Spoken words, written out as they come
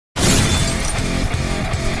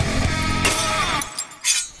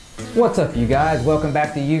What's up, you guys? Welcome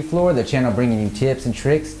back to YouFloor, the channel bringing you tips and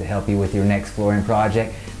tricks to help you with your next flooring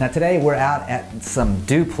project. Now today we're out at some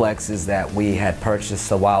duplexes that we had purchased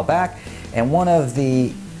a while back, and one of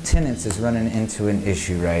the tenants is running into an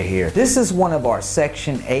issue right here. This is one of our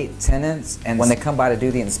Section 8 tenants, and when they come by to do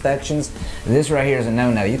the inspections, this right here is a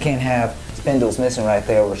no-no. You can't have spindles missing right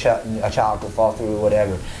there or a child could fall through or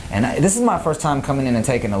whatever. And this is my first time coming in and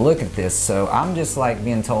taking a look at this, so I'm just like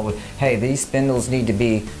being told, hey, these spindles need to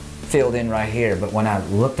be filled in right here. But when I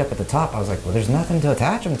looked up at the top, I was like, well, there's nothing to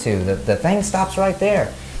attach them to. The thing stops right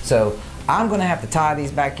there. So I'm going to have to tie these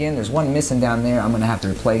back in. There's one missing down there. I'm going to have to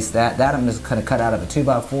replace that. That I'm just going to cut out of a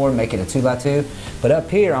 2x4, make it a 2x2. But up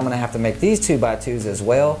here, I'm going to have to make these 2x2s as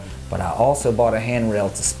well. But I also bought a handrail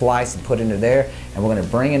to splice and put into there. And we're going to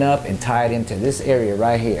bring it up and tie it into this area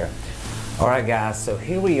right here. Alright guys, so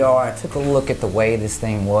here we are. I took a look at the way this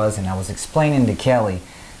thing was, and I was explaining to Kelly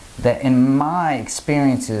that in my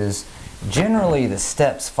experiences, generally the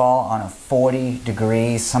steps fall on a 40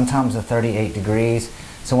 degrees, sometimes a 38 degrees.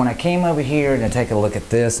 So when I came over here to take a look at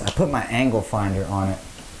this, I put my angle finder on it.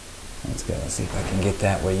 Let's go, let's see if I can get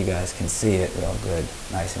that where you guys can see it real good,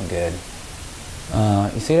 nice and good.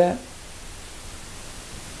 You see that?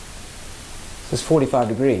 This is 45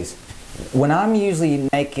 degrees. When I'm usually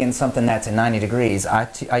making something that's at 90 degrees, I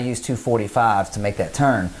use 245s to make that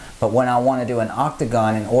turn. But when I want to do an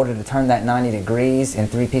octagon, in order to turn that 90 degrees in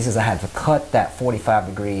 3 pieces, I had to cut that 45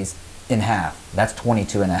 degrees in half. That's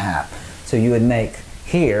 22 and a half. So you would make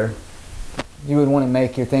here, you would want to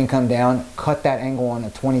make your thing come down, cut that angle on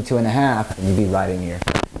a 22 and a half, and you'd be right in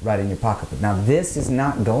your pocket. But now this is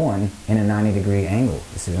not going in a 90 degree angle.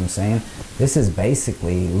 You see what I'm saying? This is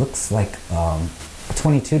basically, looks like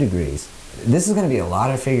 22 degrees. This is going to be a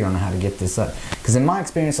lot of figuring on how to get this up, because in my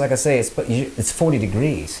experience, like I say, it's 40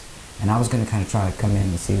 degrees, and I was going to kind of try to come in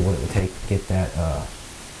and see what it would take to get that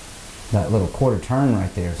that little quarter turn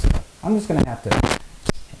right there. So I'm just going to have to,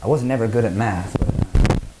 I was never good at math, but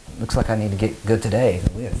looks like I need to get good today.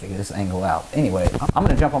 We have to figure this angle out. Anyway, I'm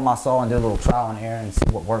going to jump on my saw and do a little trial and error and see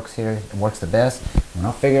what works here and works the best. When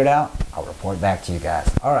I figure it out, I'll report back to you guys.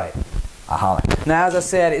 All right. Now, as I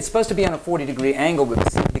said, it's supposed to be on a 40 degree angle,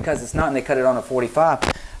 but because it's not and they cut it on a 45,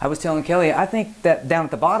 I was telling Kelly, I think that down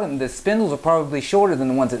at the bottom, the spindles are probably shorter than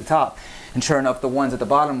the ones at the top. And sure enough, the ones at the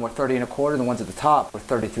bottom were 30 1/4, the ones at the top were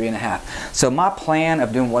 33 1/2. So my plan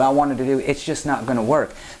of doing what I wanted to do, it's just not going to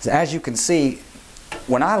work. So as you can see,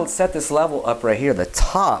 when I set this level up right here, the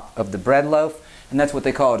top of the bread loaf, and that's what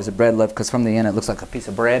they call it, is a bread loaf, because from the end it looks like a piece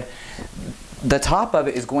of bread. The top of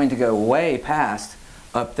it is going to go way past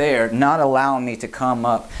up there, not allowing me to come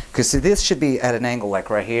up, because see, this should be at an angle like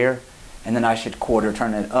right here, and then I should quarter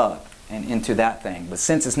turn it up and into that thing. But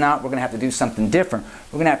since it's not, we're going to have to do something different.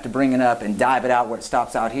 We're going to have to bring it up and dive it out where it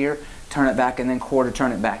stops out here, turn it back, and then quarter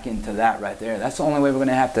turn it back into that right there. That's the only way we're going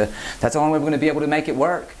to have to, that's the only way we're going to be able to make it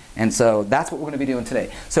work. And so that's what we're going to be doing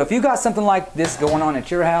today. So if you got something like this going on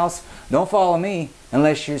at your house, don't follow me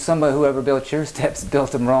unless you're somebody, whoever built your steps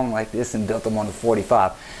built them wrong like this and built them on the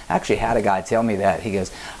 45. I actually had a guy tell me that. He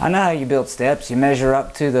goes, I know how you build steps. You measure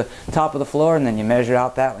up to the top of the floor and then you measure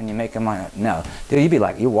out that when you make them on. No, dude, you'd be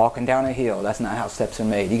like, you're walking down a hill. That's not how steps are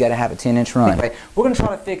made. You got to have a 10-inch run. Anyway, we're going to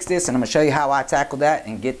try to fix this, and I'm going to show you how I tackle that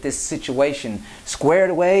and get this situation squared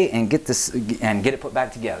away and get it put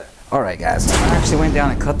back together. Alright guys, I actually went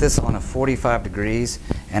down and cut this on a 45 degrees,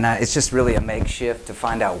 and it's just really a makeshift to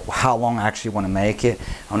find out how long I actually want to make it.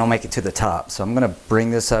 I want to make it to the top, so I'm going to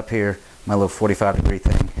bring this up here, my little 45 degree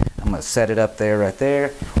thing. I'm going to set it up there, right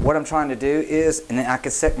there. What I'm trying to do is, and then I can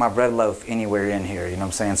set my bread loaf anywhere in here, you know what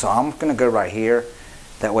I'm saying? So I'm going to go right here,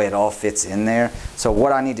 that way it all fits in there. So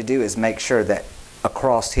what I need to do is make sure that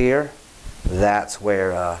across here, that's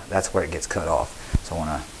where it gets cut off. So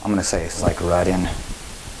I'm going to say it's like right in,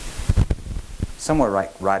 somewhere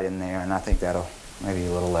right in there, and I think that'll maybe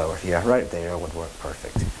a little lower. Yeah, right there would work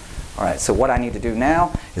perfect. Alright, so what I need to do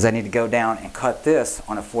now is I need to go down and cut this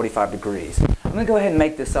on a 45 degrees. I'm going to go ahead and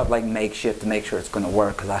make this up like makeshift to make sure it's going to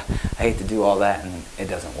work, because I hate to do all that and it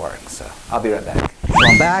doesn't work. So I'll be right back. So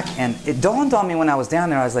I'm back, and it dawned on me when I was down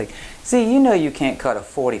there, I was like, see, you know you can't cut a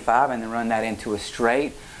 45 and then run that into a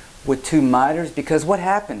straight with 2 miters, because what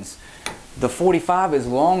happens? The 45 is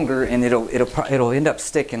longer and it'll end up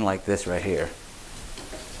sticking like this right here.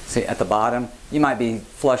 See, at the bottom, you might be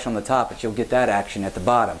flush on the top, but you'll get that action at the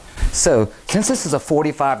bottom. So, since this is a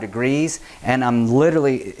 45 degrees, and I'm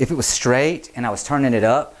literally, if it was straight and I was turning it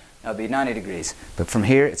up, that would be 90 degrees. But from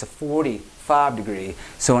here, it's a 45 degree.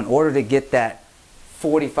 So in order to get that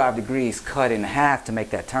 45 degrees cut in half to make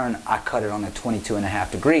that turn, I cut it on a 22 and a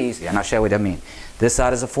half degrees. And I'll show you what I mean. This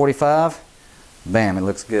side is a 45, bam, it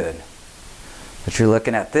looks good. But you're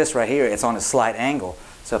looking at this right here, it's on a slight angle.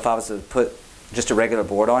 So if I was to put just a regular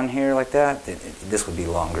board on here like that, this would be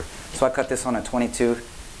longer. So I cut this on a 22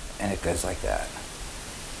 and it goes like that.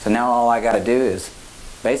 So now all I got to do is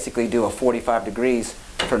basically do a 45 degrees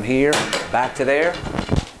from here back to there.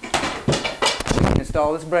 We can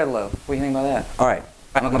install this bread loaf. What do you think about that? Alright,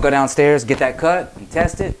 I'm going to go downstairs, get that cut and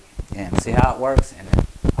test it and see how it works, and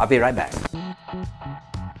I'll be right back.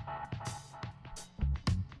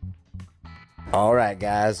 Alright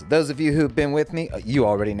guys, those of you who've been with me, you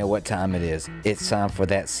already know what time it is. It's time for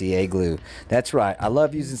that CA glue. That's right, I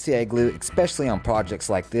love using CA glue, especially on projects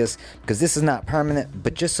like this, because this is not permanent,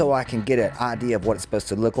 but just so I can get an idea of what it's supposed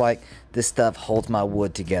to look like, this stuff holds my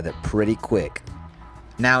wood together pretty quick.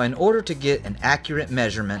 Now in order to get an accurate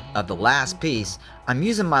measurement of the last piece, I'm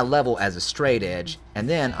using my level as a straight edge, and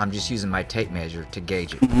then I'm just using my tape measure to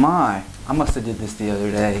gauge it. I must have did this the other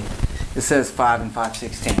day. It says 5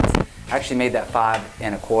 5/16. I actually made that 5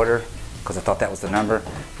 1/4 because I thought that was the number,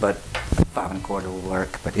 but 5 1/4 will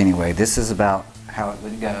work. But anyway, this is about how it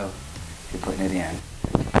would go if you're putting it in.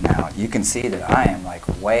 Now you can see that I am like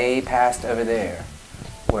way past over there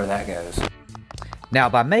where that goes. Now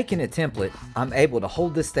by making a template, I'm able to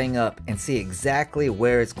hold this thing up and see exactly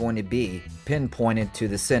where it's going to be pinpointed to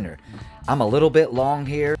the center. I'm a little bit long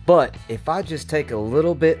here, but if I just take a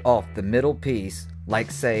little bit off the middle piece,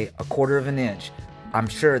 like say 1/4 of an inch, I'm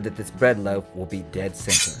sure that this bread loaf will be dead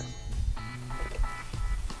center.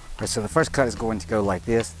 Okay, so the first cut is going to go like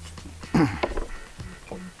this.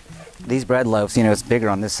 These bread loaves, you know, it's bigger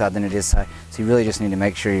on this side than it is side, so you really just need to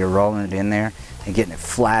make sure you're rolling it in there and getting it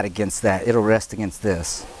flat against that. It'll rest against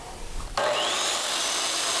this.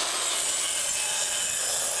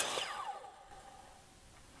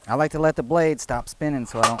 I like to let the blade stop spinning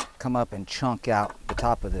so I don't come up and chunk out the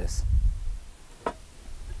top of this.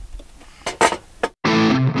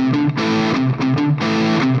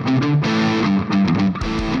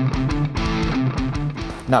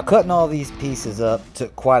 Now cutting all these pieces up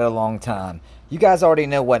took quite a long time. You guys already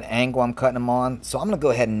know what angle I'm cutting them on, so I'm going to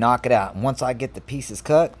go ahead and knock it out. And once I get the pieces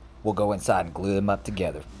cut, we'll go inside and glue them up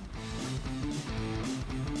together.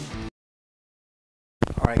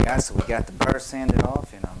 Alright guys, so we got the burr sanded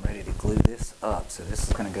off and I'm ready to glue this up. So this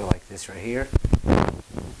is going to go like this right here.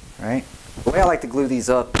 Right? The way I like to glue these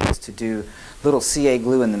up is to do little CA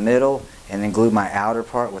glue in the middle and then glue my outer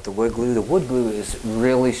part with the wood glue. The wood glue is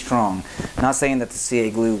really strong. Not saying that the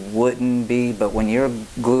CA glue wouldn't be, but when you're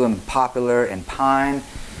gluing poplar and pine,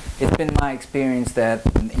 it's been my experience that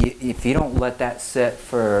if you don't let that set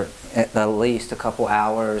for at least a couple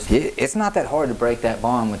hours, it's not that hard to break that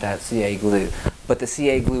bond with that CA glue. But the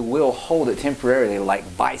CA glue will hold it temporarily like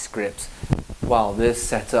vice grips while this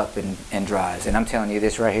sets up and dries. And I'm telling you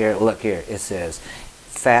this right here, look here, it says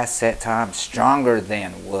fast set time, stronger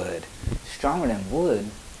than wood. Stronger than wood?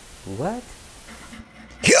 What?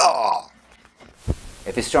 Yeah!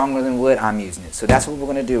 If it's stronger than wood, I'm using it. So that's what we're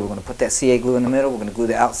going to do. We're going to put that CA glue in the middle, we're going to glue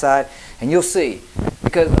the outside, and you'll see.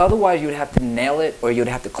 Because otherwise you would have to nail it or you'd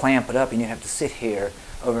have to clamp it up and you'd have to sit here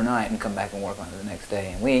overnight and come back and work on it the next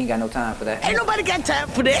day. And we ain't got no time for that. Ain't nobody got time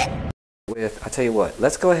for that! I tell you what,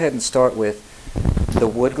 let's go ahead and start with the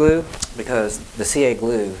wood glue, because the CA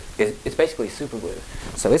glue, it's basically super glue.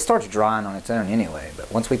 So it starts drying on its own anyway,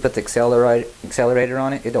 but once we put the accelerator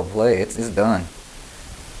on it, it don't play, it's done.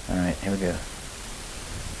 Alright, here we go.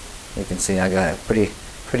 You can see I got a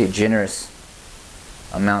pretty generous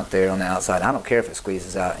amount there on the outside. I don't care if it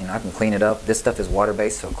squeezes out, you know, I can clean it up. This stuff is water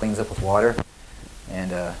based, so it cleans up with water.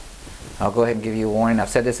 And I'll go ahead and give you a warning. I've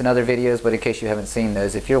said this in other videos, but in case you haven't seen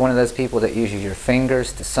those, if you're one of those people that uses your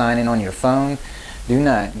fingers to sign in on your phone, do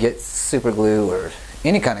not get super glue or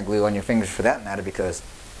any kind of glue on your fingers for that matter, because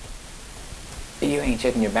you ain't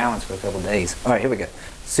checking your balance for a couple days. Alright, here we go.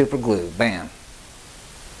 Super glue, bam.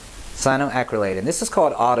 Cyanoacrylate, and this is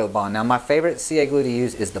called Autobond. Now my favorite CA glue to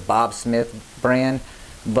use is the Bob Smith brand,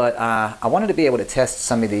 but I wanted to be able to test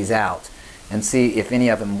some of these out and see if any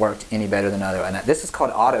of them worked any better than other. And this is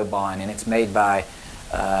called Autobond, and it's made by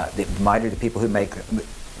the people who make,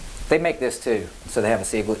 they make this too. So they have a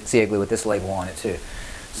CA glue with this label on it too.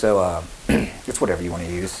 So it's whatever you want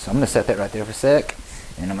to use. So I'm going to set that right there for a sec,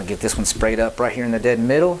 and I'm going to get this one sprayed up right here in the dead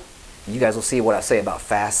middle. And you guys will see what I say about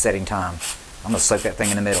fast setting time. I'm going to soak that thing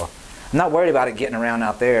in the middle. I'm not worried about it getting around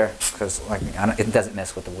out there because like it doesn't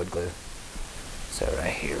mess with the wood glue. So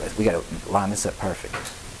right here, we got to line this up perfect.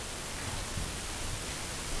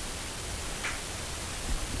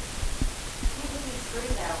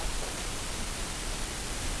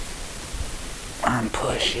 I'm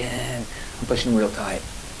pushing real tight.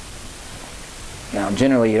 Now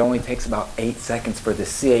generally it only takes about 8 seconds for the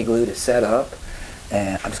CA glue to set up,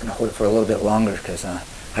 And I'm just going to hold it for a little bit longer because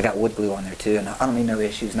I got wood glue on there too, and I don't need no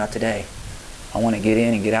issues, not today. I want to get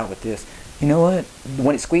in and get out with this. You know what?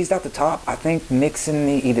 When it squeezed out the top, I think mixing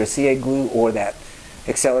the either CA glue or that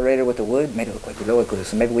accelerator with the wood made it look like Gorilla Glue.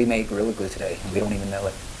 So maybe we made Gorilla Glue today and we don't even know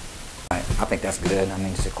it. Alright, I think that's good. I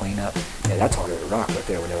mean, just to clean up. Yeah, that's harder to rock right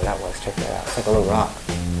there, whatever that was. Check that out. It's like a little rock.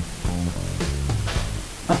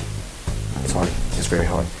 Huh. It's hard. It's very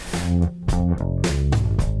hard.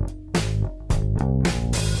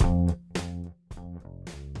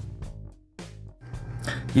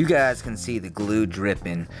 You guys can see the glue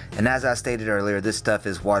dripping, and as I stated earlier, this stuff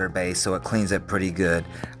is water-based, so it cleans up pretty good.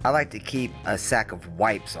 I like to keep a sack of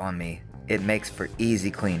wipes on me. It makes for easy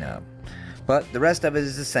cleanup. But the rest of it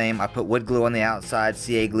is the same. I put wood glue on the outside,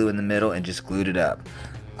 CA glue in the middle, and just glued it up.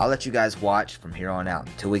 I'll let you guys watch from here on out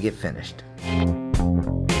until we get finished.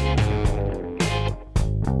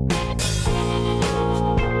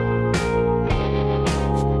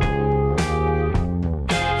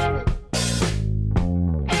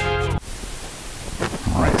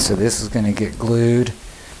 So this is going to get glued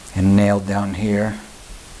and nailed down here,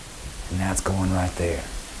 and that's going right there.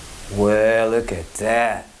 Well, look at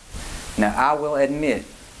that. Now I will admit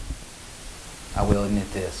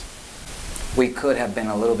this. We could have been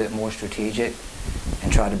a little bit more strategic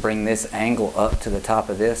and try to bring this angle up to the top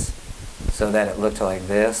of this so that it looked like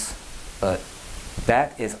this, but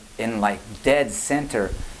that is in like dead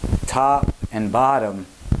center, top and bottom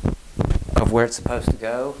of where it's supposed to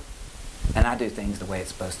go. And I do things the way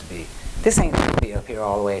it's supposed to be. This ain't going to be up here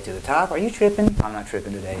all the way to the top. Are you tripping? I'm not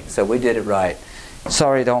tripping today. So we did it right.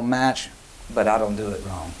 Sorry it don't match, but I don't do it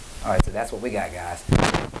wrong. Alright, so that's what we got, guys.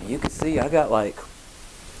 You can see I got like,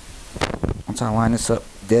 once I line this up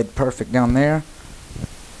dead perfect down there,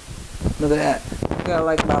 look at that. I got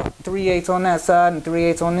like about 3/8 on that side and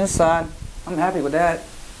 3/8 on this side. I'm happy with that.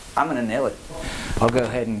 I'm going to nail it. I'll go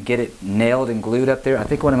ahead and get it nailed and glued up there. I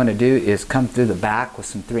think what I'm going to do is come through the back with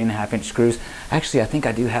some 3.5-inch screws. Actually, I think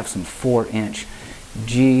I do have some 4-inch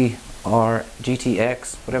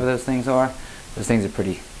GTX, whatever those things are. Those things are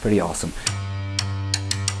pretty awesome.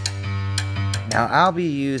 Now I'll be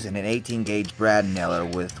using an 18-gauge brad nailer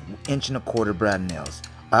with 1.25-inch brad nails.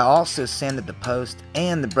 I also sanded the post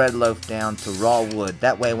and the bread loaf down to raw wood.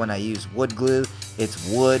 That way when I use wood glue, it's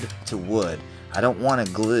wood to wood. I don't want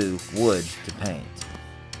to glue wood to paint.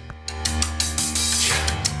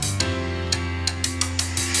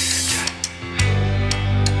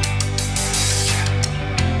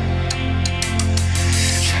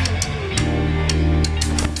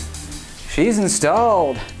 She's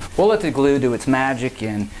installed. We'll let the glue do its magic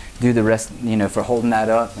and do the rest, you know, for holding that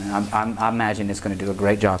up. And I imagine it's going to do a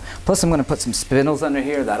great job. Plus I'm going to put some spindles under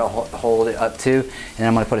here that'll hold it up too. And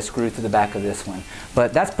I'm going to put a screw through the back of this one.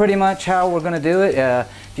 But that's pretty much how we're going to do it.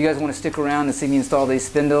 If you guys want to stick around and see me install these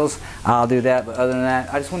spindles, I'll do that. But other than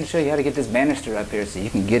that, I just want to show you how to get this banister up here so you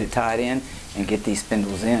can get it tied in and get these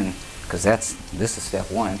spindles in. Because this is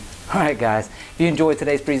step one. Alright guys, if you enjoyed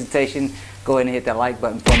today's presentation, go ahead and hit that like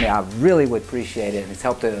button for me. I really would appreciate it. It's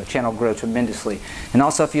helped the channel grow tremendously. And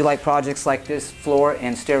also if you like projects like this, floor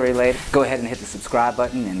and stair related, go ahead and hit the subscribe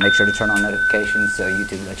button and make sure to turn on notifications so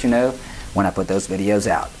YouTube lets you know when I put those videos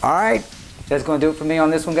out. Alright, that's going to do it for me on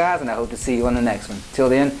this one guys, and I hope to see you on the next one. Till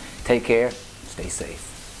then, take care, stay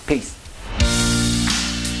safe. Peace.